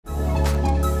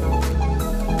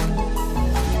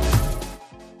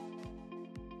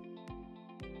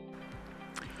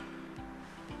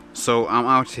So I'm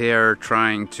out here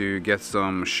trying to get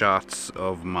some shots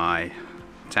of my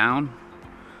town,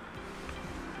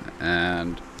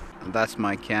 and that's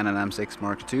my Canon M6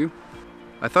 Mark II.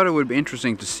 I thought it would be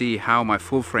interesting to see how my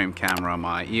full frame camera,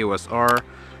 my EOS R,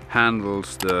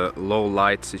 handles the low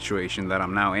light situation that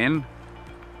I'm now in.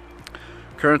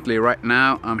 Currently, right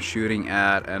now, I'm shooting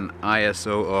at an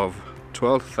ISO of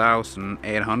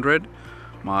 12,800.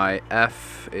 My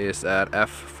f is at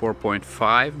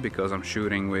f4.5 because I'm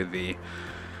shooting with the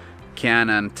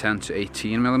Canon 10 to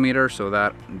 18 millimeter, so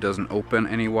that doesn't open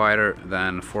any wider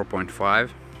than 4.5.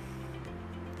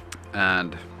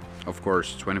 And of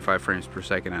course 25 frames per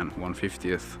second and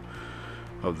 1/50th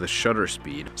of the shutter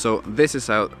speed. So this is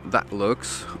how that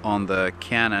looks on the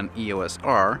Canon EOS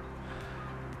R.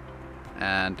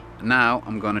 And now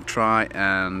I'm gonna try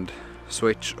and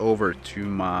switch over to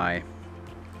my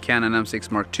Canon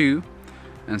M6 Mark II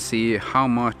and see how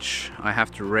much I have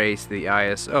to raise the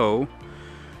ISO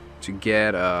to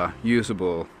get a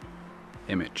usable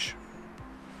image.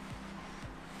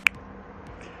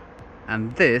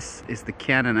 And this is the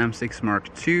Canon M6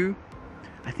 Mark II.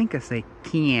 I think I say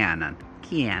Canon.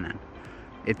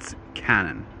 It's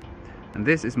Canon. And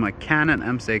this is my Canon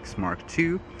M6 Mark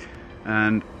II.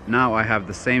 And now I have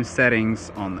the same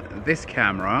settings on this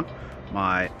camera.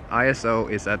 My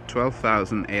ISO is at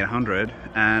 12,800,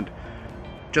 and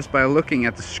just by looking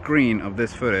at the screen of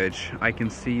this footage, I can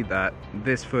see that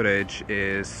this footage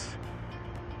is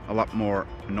a lot more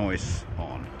noise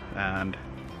on, and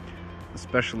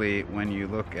especially when you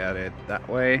look at it that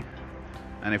way.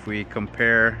 And if we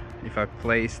compare, if I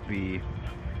place the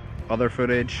other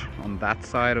footage on that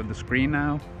side of the screen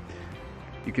now,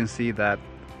 you can see that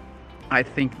I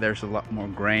think there's a lot more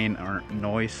grain or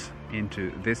noise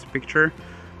into this picture.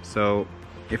 So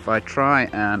if I try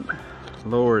and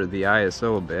lower the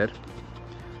ISO a bit,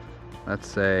 let's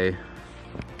say,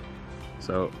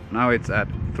 so now it's at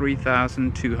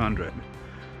 3,200.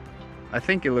 I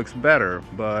think it looks better,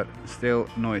 but still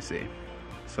noisy.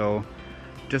 So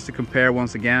just to compare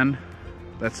once again,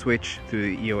 let's switch to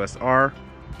the EOS R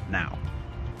now.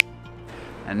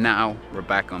 And now we're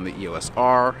back on the EOS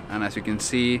R, and as you can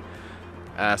see,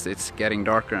 as it's getting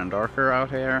darker and darker out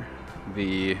here,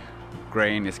 the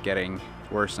grain is getting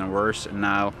worse and worse. And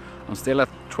now I'm still at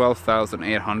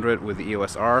 12,800 with the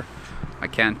EOS R. I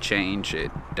can't change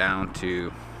it down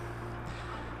to,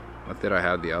 what did I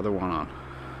have the other one on?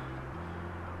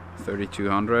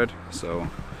 3,200. So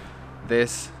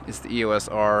this is the EOS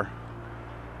R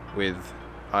with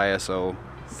ISO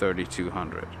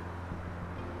 3,200.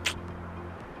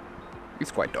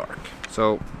 It's quite dark.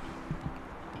 So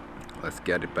let's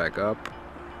get it back up.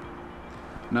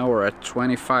 Now we're at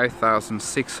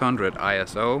 25,600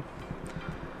 ISO,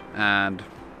 and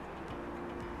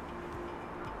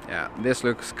yeah, this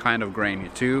looks kind of grainy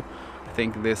too. I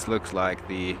think this looks like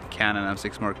the Canon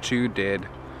M6 Mark II did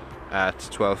at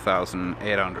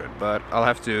 12,800, but I'll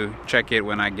have to check it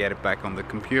when I get it back on the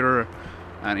computer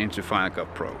and into Final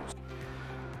Cut Pro.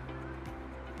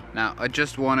 Now I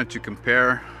just wanted to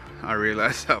compare. I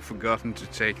realized I've forgotten to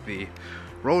take the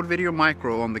Rode Video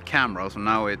Micro on the camera, so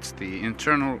now it's the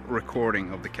internal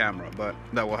recording of the camera, but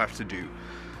that will have to do.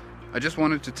 I just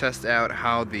wanted to test out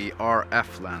how the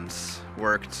RF lens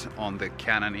worked on the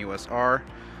Canon EOS R,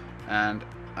 and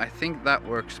I think that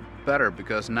works better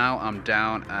because now I'm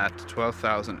down at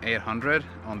 12,800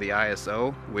 on the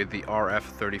ISO with the RF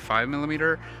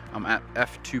 35mm. I'm at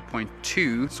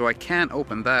f2.2, so I can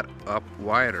open that up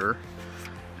wider.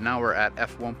 Now we're at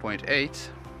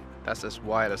f1.8. That's as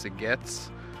wide as it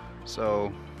gets.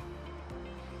 So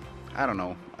I don't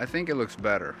know, I think it looks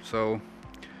better. So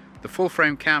the full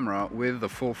frame camera with the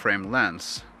full frame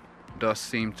lens does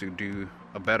seem to do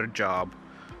a better job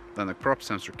than the crop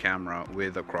sensor camera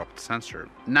with a cropped sensor.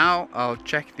 Now I'll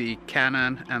check the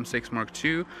Canon M6 Mark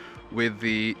II with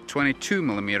the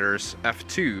 22mm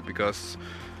f2, because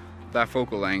that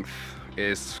focal length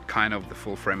is kind of the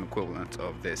full frame equivalent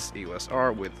of this EOS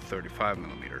R with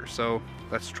 35mm. So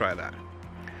let's try that.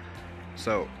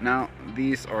 So now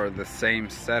these are the same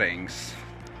settings.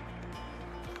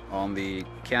 On the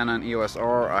Canon EOS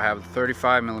R I have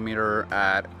 35mm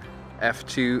at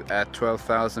f2 at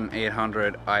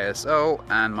 12,800 ISO,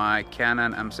 and my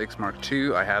Canon M6 Mark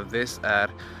II I have this at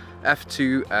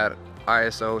f2 at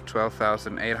ISO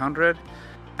 12,800,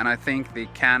 and I think the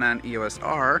Canon EOS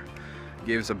R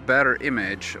gives a better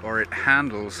image, or it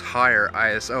handles higher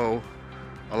ISO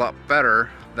a lot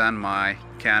better than my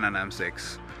Canon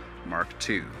M6 Mark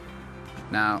II.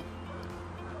 Now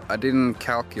I didn't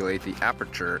calculate the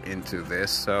aperture into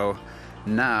this, so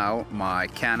now my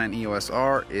Canon EOS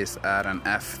R is at an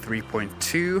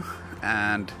f3.2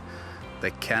 and The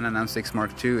Canon M6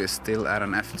 Mark II is still at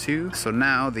an f2. So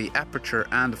now the aperture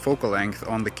and the focal length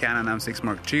on the Canon M6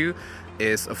 Mark II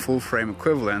is a full frame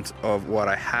equivalent of what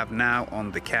I have now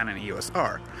on the Canon EOS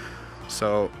R.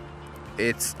 So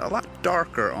it's a lot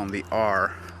darker on the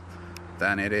R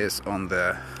than it is on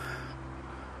the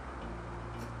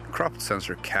cropped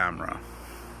sensor camera.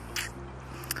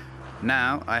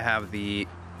 Now I have the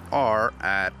R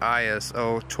at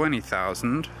ISO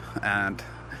 20,000 and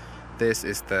this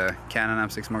is the Canon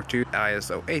M6 Mark II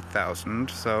ISO 8000,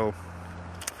 so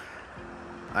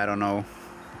I don't know.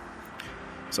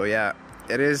 So yeah,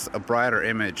 it is a brighter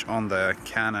image on the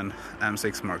Canon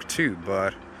M6 Mark II,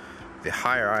 but the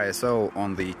higher ISO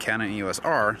on the Canon EOS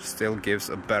R still gives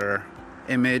a better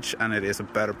image, and it is a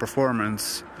better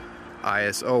performance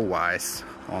ISO wise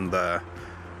on the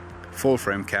full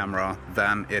frame camera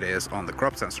than it is on the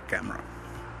crop sensor camera.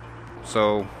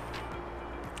 So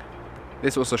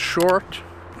this was a short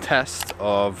test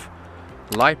of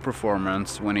light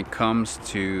performance when it comes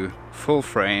to full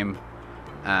frame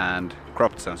and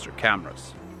cropped sensor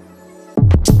cameras.